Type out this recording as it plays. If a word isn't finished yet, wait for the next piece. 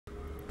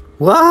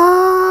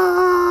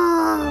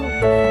Wow.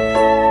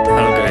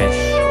 Halo guys,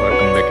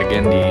 welcome back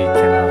again di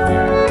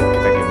channelnya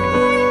kita gaming.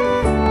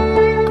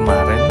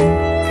 Kemarin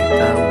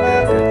kita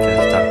udah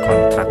gacha start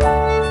kontrak,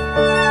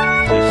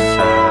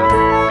 sisa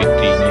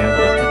PT-nya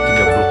berapa?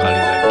 30 kali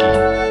lagi.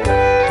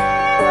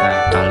 Nah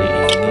kali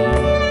ini gue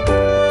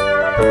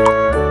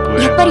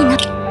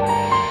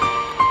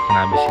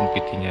ngabisin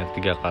PT-nya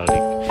 3 kali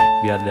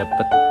biar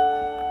dapet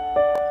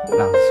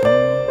langsung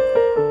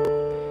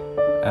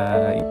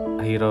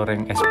hero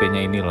rank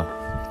SP-nya ini loh.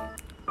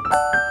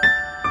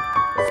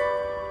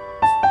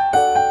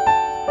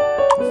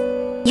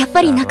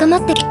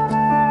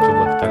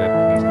 Coba kita lihat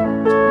ini.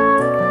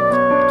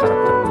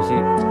 Karakter gue sih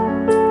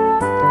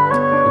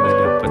udah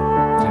dapet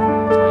yang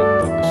lumayan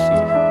bagus sih,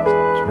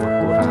 cuma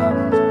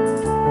kurang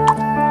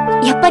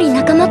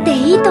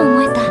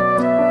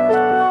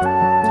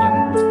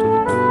yang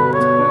butuh itu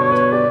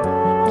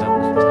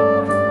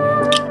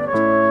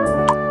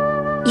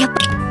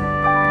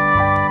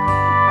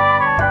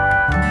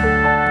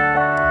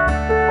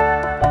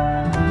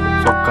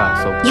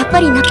siapa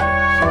sih namanya?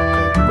 Soka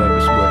itu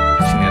bagus buat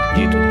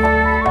sinergi tuh.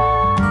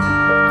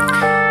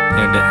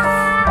 Ya udah,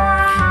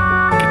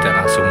 kita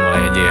langsung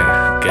mulai aja ya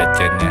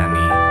gacanya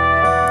nih.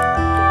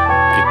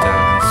 Kita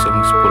langsung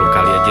 10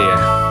 kali aja ya.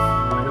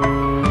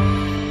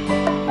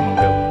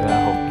 Moga-moga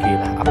hoki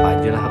lah, apa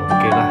aja lah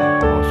oke lah.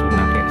 Mau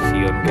Suna kayak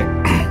Sion kayak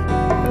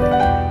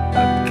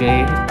oke,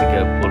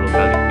 30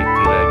 kali PT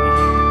lagi.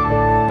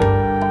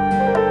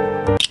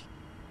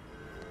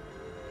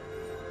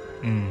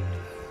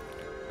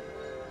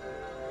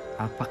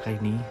 Apakah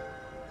ini?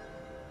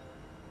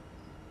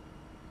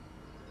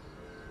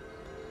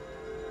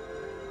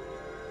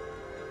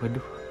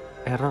 Waduh,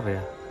 error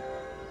ya.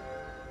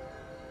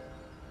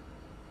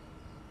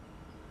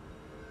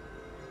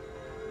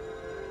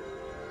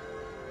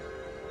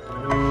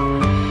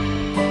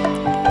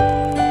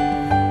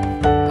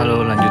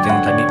 Halo, lanjutin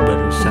tadi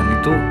barusan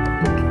itu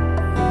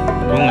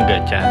gue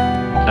ngegacha,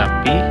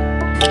 tapi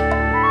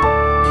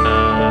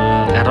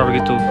error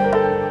gitu,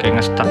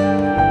 kayak nge-stuck.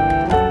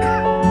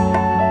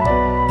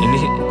 Ini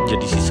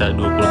jadi sisa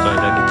 20 kali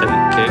lagi, tapi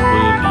kayak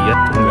gue lihat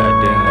nggak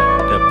ada yang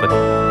dapet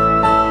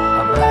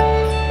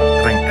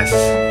rank S,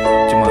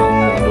 cuma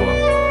umum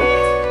doang.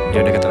 Ya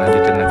udah, kita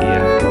lanjutin lagi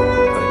ya.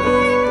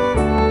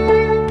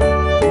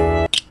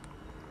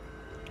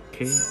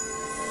 Oke.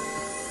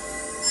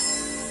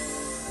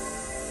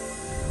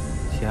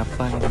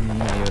 Siapa ini?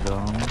 Ayo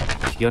dong.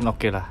 Sion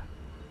oke lah.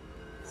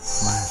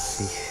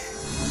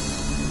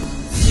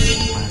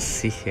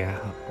 Masih ya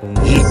umum.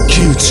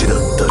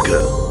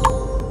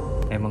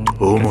 Emang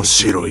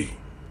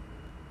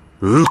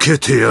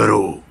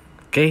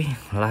Oke,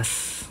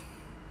 last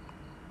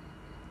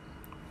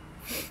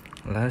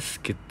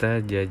kita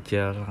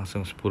jajal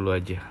langsung 10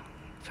 aja.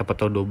 Siapa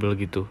tahu double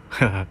gitu.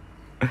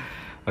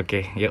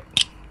 Oke, yuk.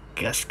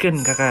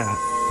 Gaskeun kakak.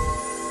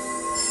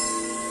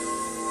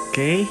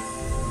 Oke.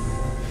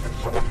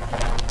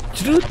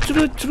 Cerut.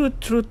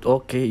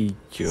 Oke,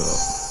 hijau.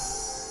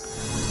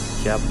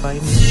 Siapa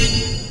ini?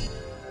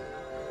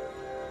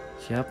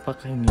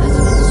 Siapakah ini?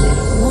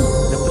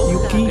 Oh, dapat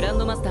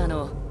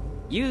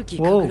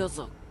Yuki. Wow.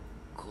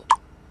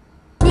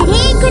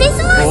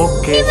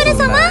 Oke,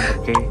 Suna.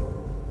 Oke.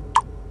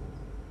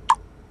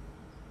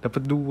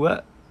 Dapat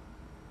 2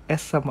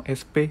 S sama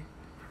SP.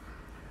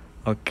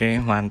 Oke,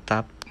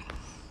 mantap.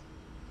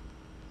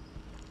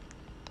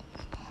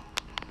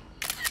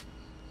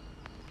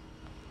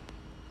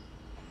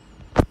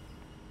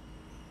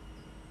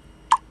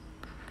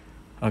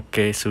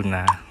 Oke,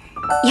 Suna.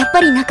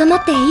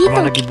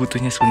 Emang lagi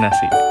butuhnya Suna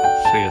sih,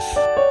 serius.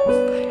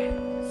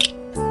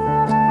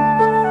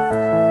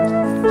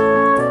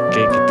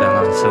 Oke, kita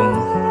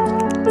langsung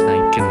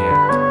naikin ya.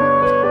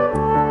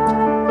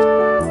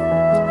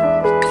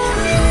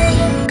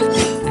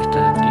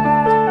 Tadi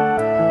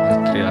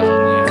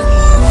materialnya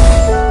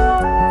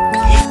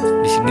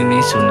di sini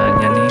nih,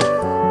 Sunanya nih,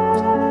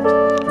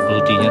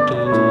 ultinya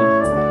tuh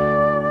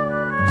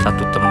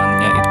satu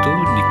temannya itu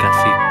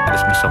dikasih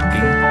Christmas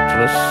shocking,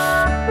 terus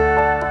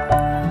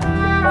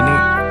ini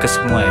ke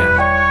semua ya,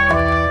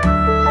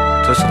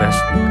 terus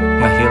rest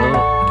nge-heal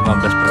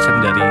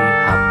 15% dari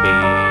HP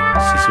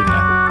si Suna.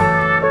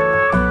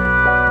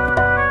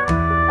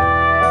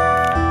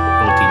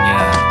 Ultinya,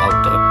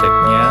 auto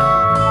attack-nya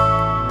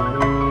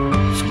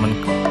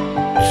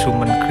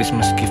summon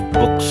Christmas gift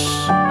box.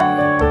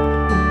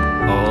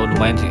 Oh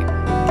lumayan sih,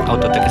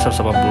 auto attack-nya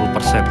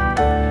 180%.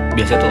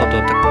 Biasanya tuh auto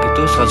attack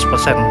itu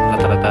 100%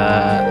 rata-rata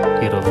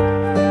hero.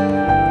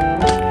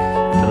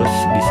 Terus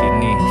di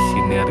sini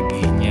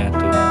sinerginya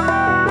tuh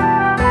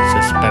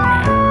suspend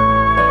ya,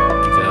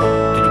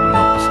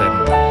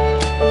 75%. Nah,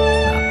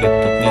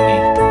 amplitude-nya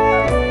nih,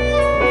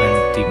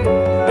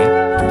 ultimate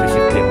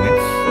resist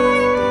damage.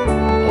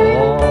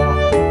 Oh,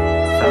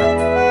 saat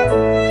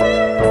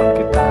teman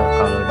kita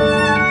kalau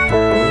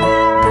dipukul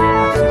dia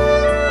ngasih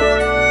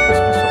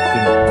Christmas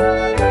shocking.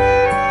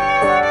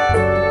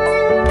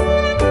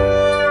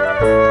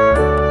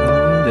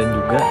 Dan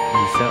juga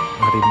bisa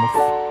nge-remove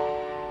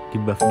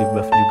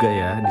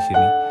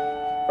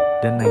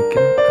dan naikin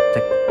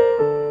attack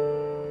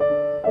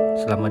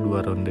selama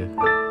 2 ronde.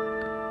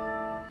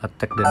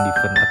 Attack dan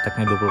defense,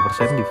 attacknya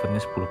 20%,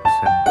 defense-nya 10%.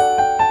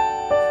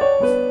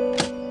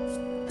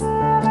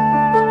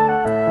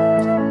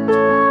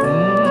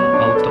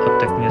 Auto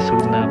attacknya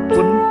Suna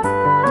pun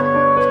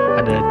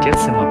ada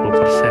chance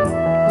 50%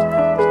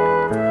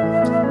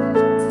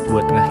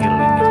 buat nge-heal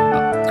ini.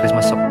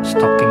 Christmas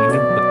stocking ini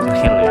buat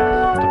nge-heal ya.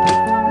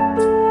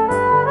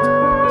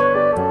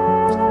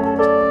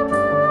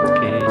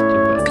 Oke,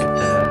 coba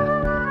kita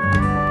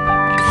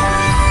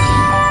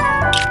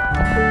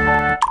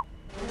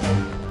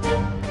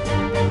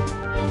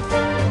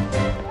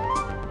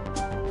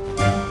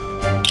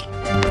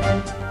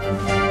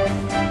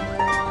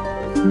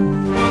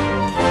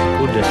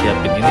udah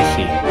siapin ini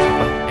sih,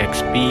 apa,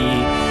 XP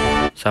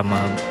sama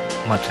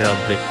material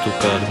breakthrough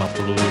ke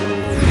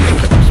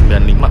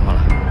 95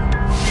 malah.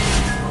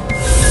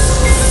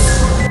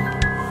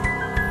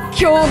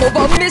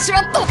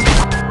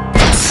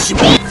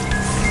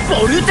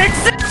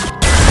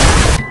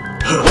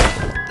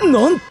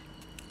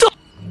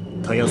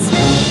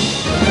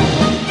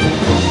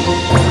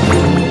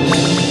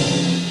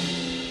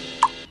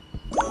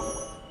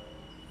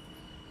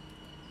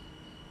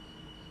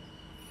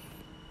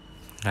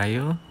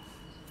 Ayo,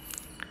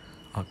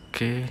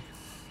 oke,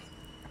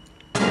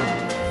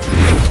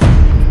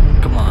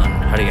 come on,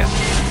 hurry up.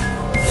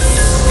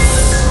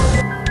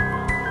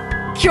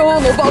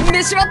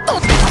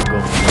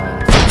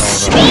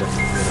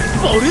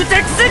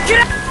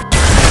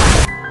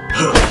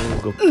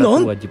 Gopta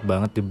wajib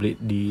banget dibeli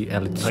di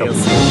Elite Shop.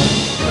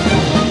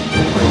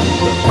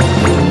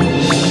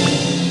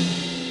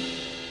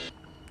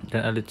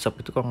 Dan Elite Shop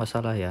itu kalau nggak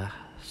salah ya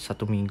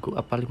 1 minggu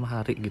apa 5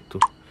 hari gitu.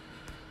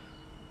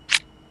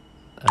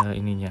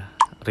 Ininya,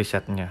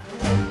 risetnya.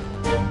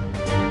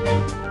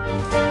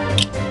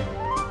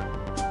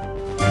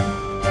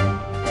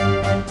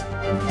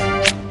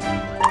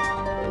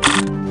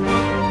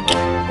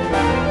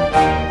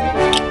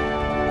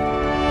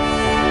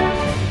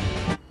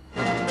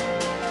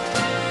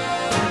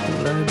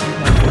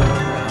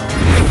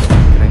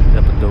 Keren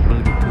dapat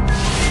double gitu.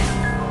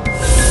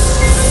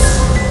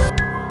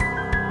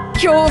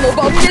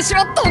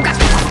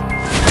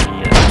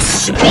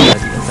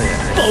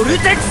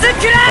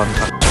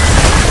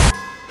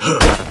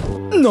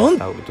 Iya, aku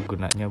tahu itu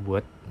gunanya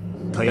buat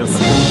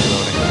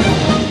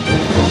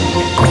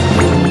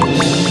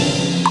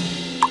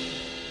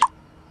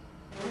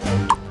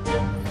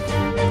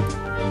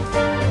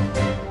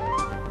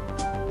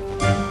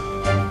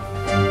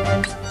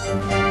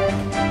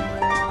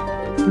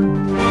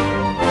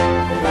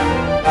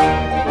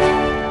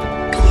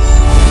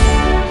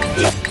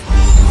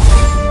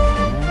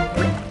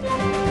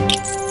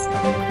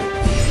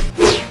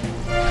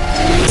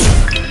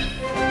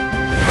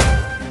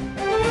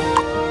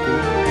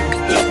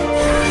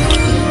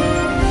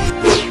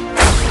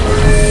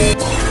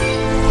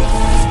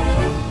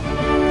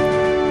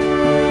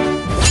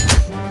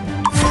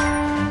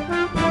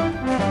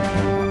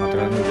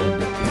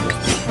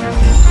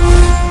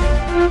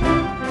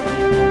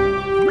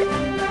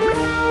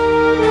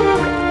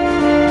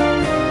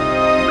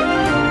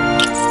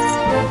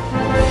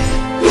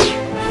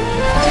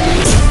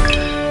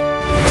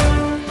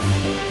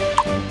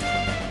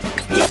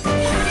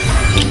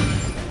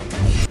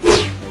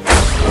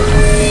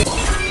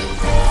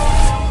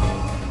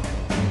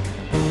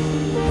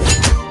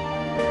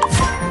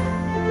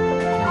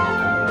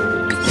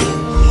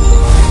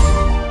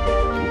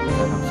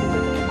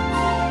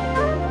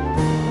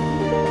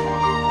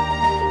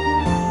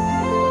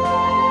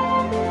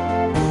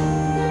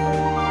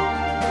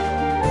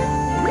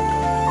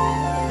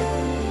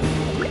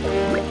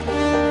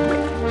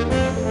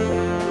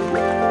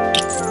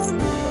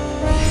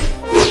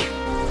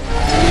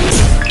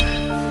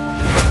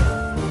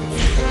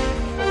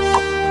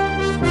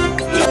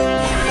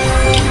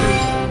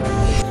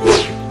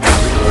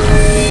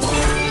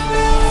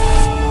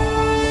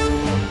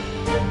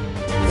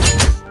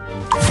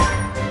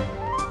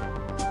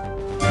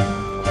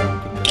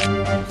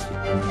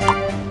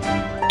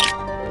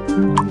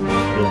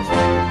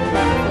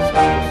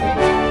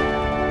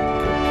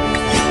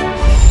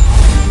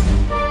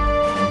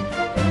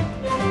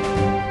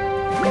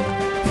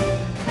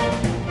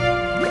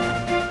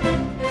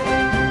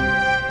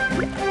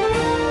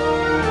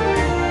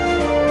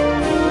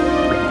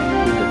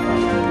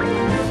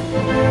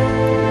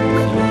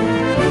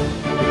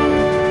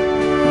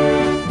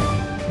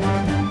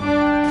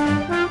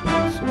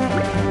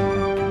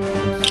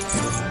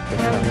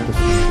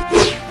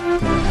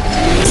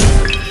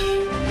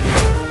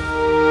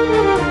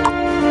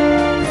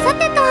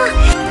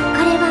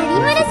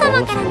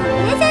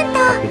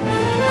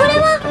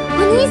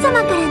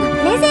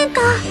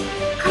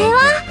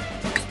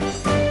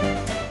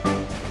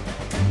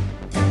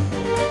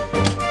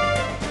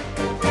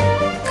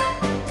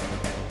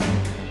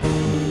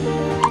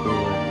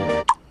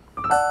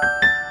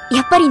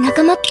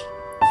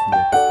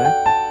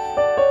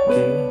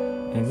Oke,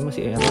 ini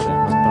masih error ya,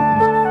 mantap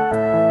nih.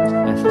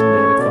 Asing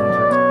dari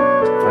kontrak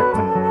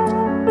fragment.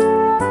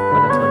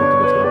 Padahal ada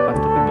 38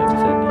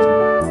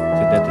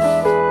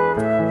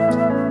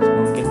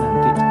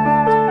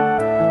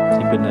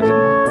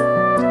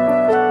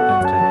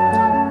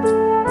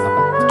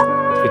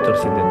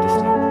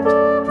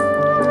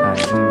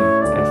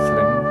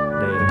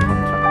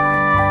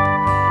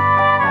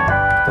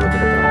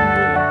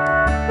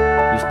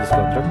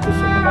 contract to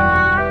summon an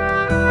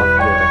enemy of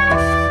the rank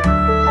S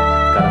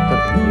character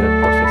in your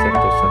possession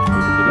to search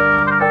dulu.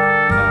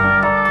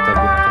 Jadi kita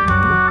gunakan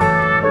ini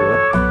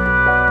buat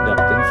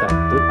dapetin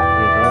satu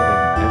hero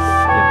rank S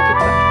yang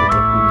kita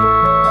udah punya.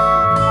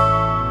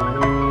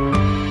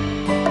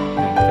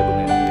 Nah, kita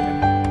gunain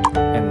dengan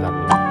enter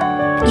dulu.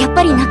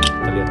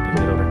 Kita lihat di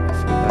hero rank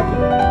S kita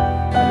tuh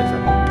ada 1,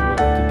 2,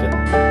 3,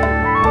 5,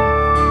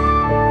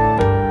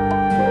 6,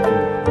 7,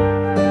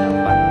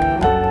 8, 9.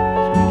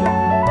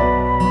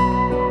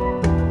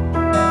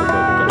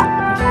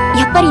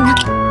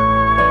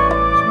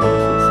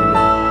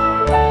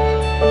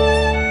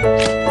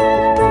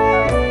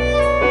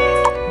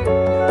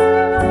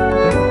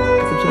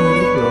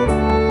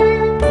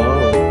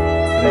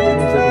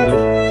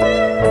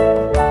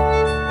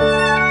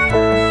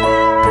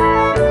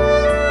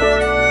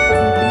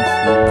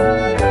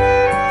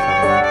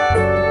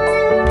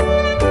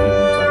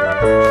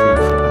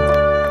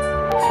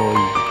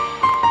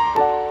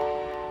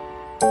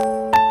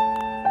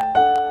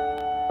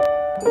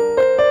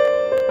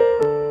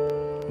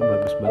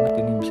 Bagus banget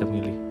ini bisa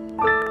milih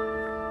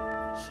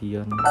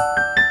Sion.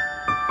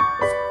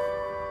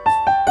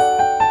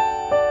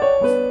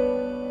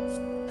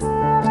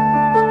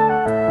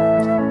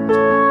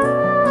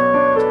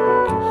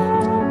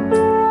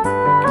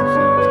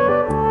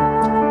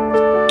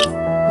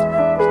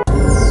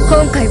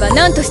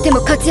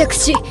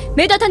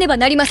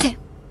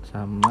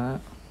 Sama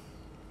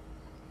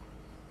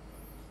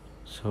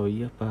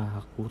Soi apa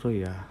Hakuro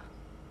ya?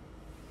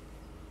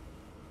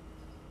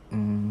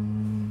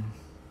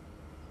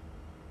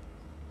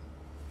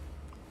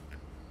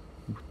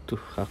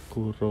 Butuh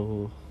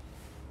Hakuro.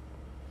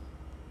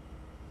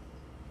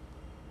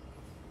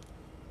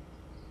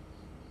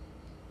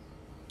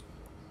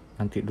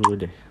 Nanti dulu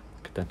deh,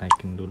 kita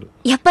naikin dulu.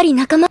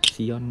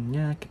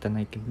 Sionnya kita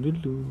naikin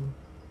dulu.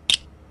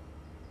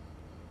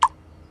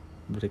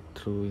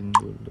 Breakthroughin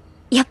dulu.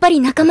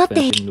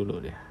 Advance-in dulu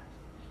deh.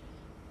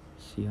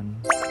 Sion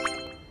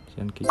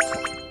Kichi.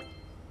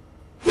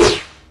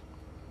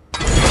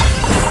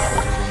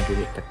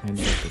 Dulu tagnya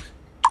dulu terus.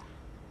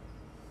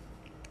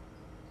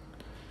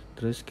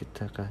 Terus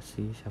kita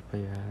kasih siapa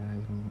ya,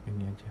 yang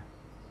ini aja.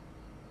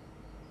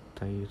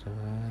 Taira,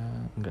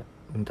 enggak,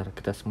 bentar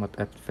kita smart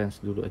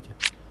advance dulu aja.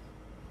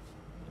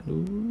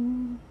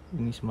 Aduh,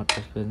 ini smart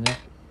advance-nya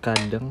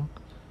kadang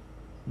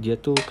dia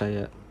tuh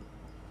kayak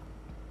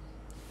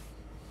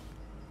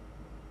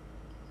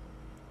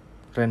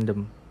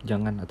random,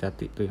 jangan,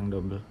 hati-hati tuh yang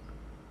double.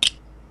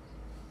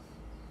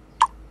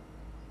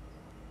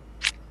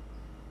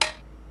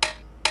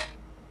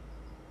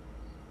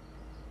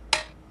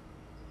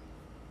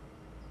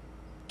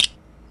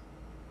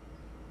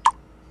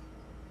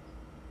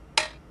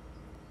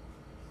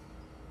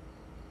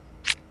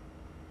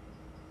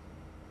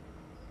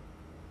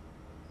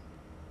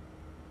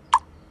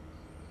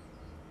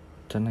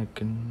 Kita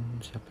naikin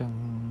siapa yang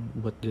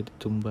buat jadi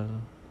tumbal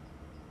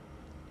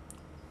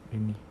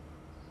ini,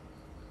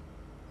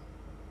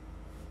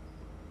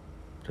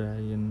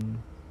 Brian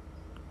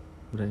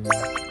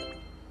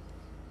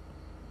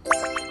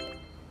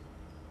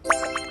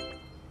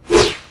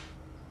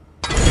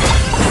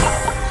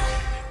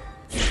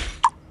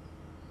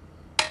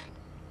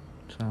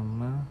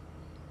sama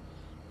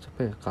siapa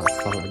ya,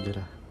 Kapal aja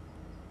lah.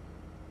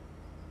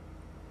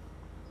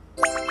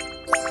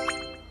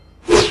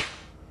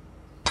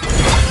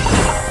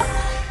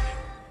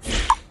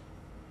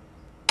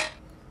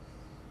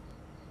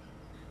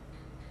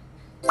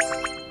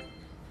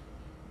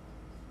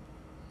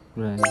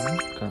 Brian,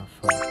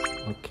 cover,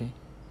 oke.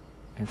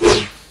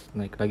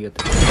 Naik lagi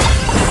atas.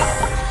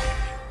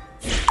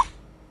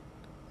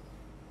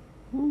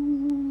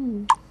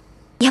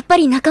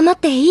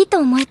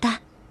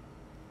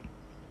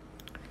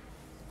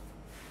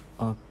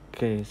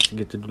 Oke,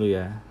 segitu dulu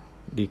ya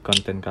di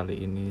konten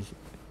kali ini.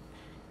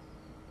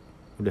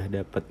 Udah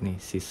dapet nih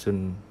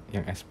season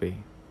yang SP.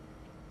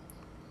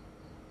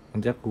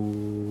 Nanti aku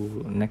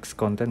next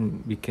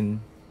konten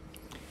bikin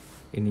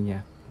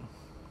ininya,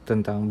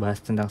 bahas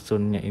tentang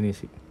Sunnya ini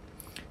sih.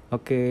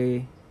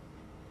 Oke.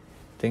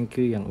 Thank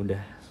you yang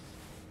udah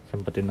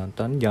sempetin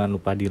nonton. Jangan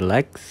lupa di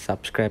like,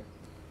 subscribe,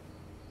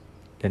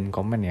 dan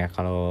komen ya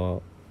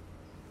kalau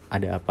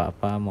ada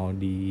apa-apa, mau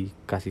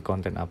dikasih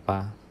konten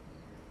apa.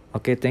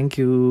 Oke, thank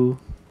you.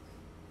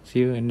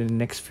 See you in the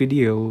next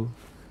video.